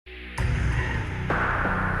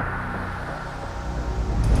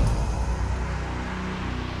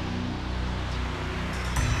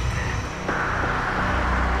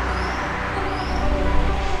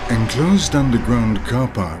Enclosed underground car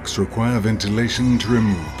parks require ventilation to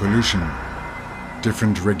remove pollution.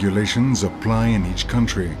 Different regulations apply in each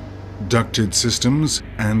country. Ducted systems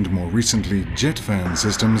and, more recently, jet fan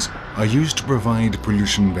systems are used to provide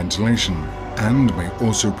pollution ventilation and may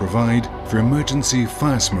also provide for emergency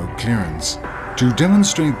fire smoke clearance. To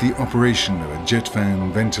demonstrate the operation of a jet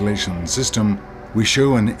fan ventilation system, we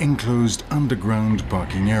show an enclosed underground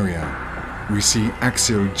parking area. We see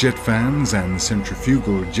axial jet fans and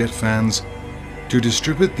centrifugal jet fans to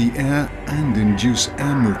distribute the air and induce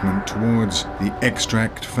air movement towards the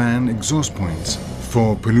extract fan exhaust points.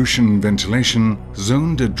 For pollution ventilation,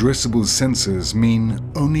 zoned addressable sensors mean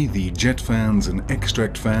only the jet fans and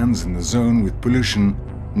extract fans in the zone with pollution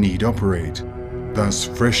need operate. Thus,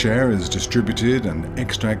 fresh air is distributed and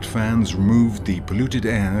extract fans remove the polluted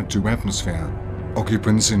air to atmosphere.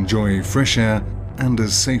 Occupants enjoy fresh air and a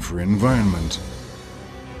safer environment.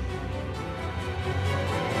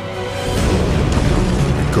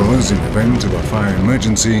 Because in event of a fire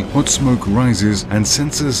emergency, hot smoke rises and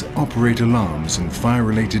sensors operate alarms and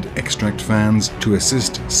fire-related extract fans to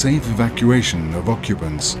assist safe evacuation of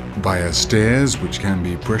occupants via stairs which can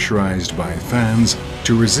be pressurized by fans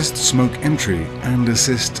to resist smoke entry and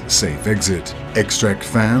assist safe exit. Extract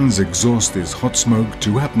fans exhaust this hot smoke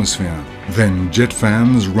to atmosphere. Then jet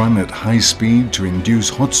fans run at high speed to induce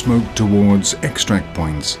hot smoke towards extract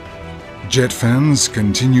points. Jet fans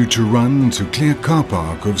continue to run to clear car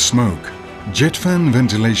park of smoke. Jet fan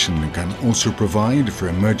ventilation can also provide for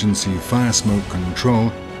emergency fire smoke control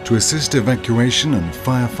to assist evacuation and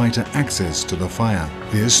firefighter access to the fire.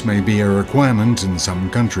 This may be a requirement in some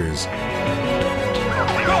countries.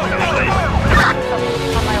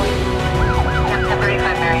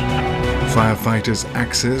 Firefighters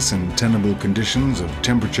access in tenable conditions of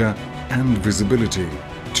temperature and visibility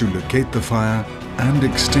to locate the fire and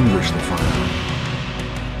extinguish the fire.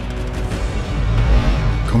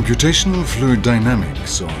 Computational fluid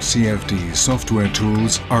dynamics, or CFD, software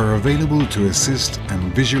tools are available to assist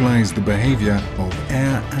and visualize the behavior of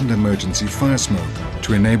air and emergency fire smoke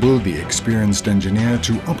to enable the experienced engineer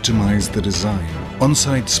to optimize the design.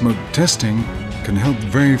 On-site smoke testing can help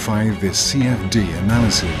verify this CFD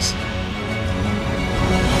analysis.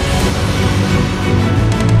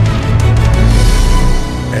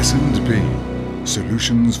 S&P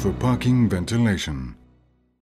Solutions for Parking Ventilation.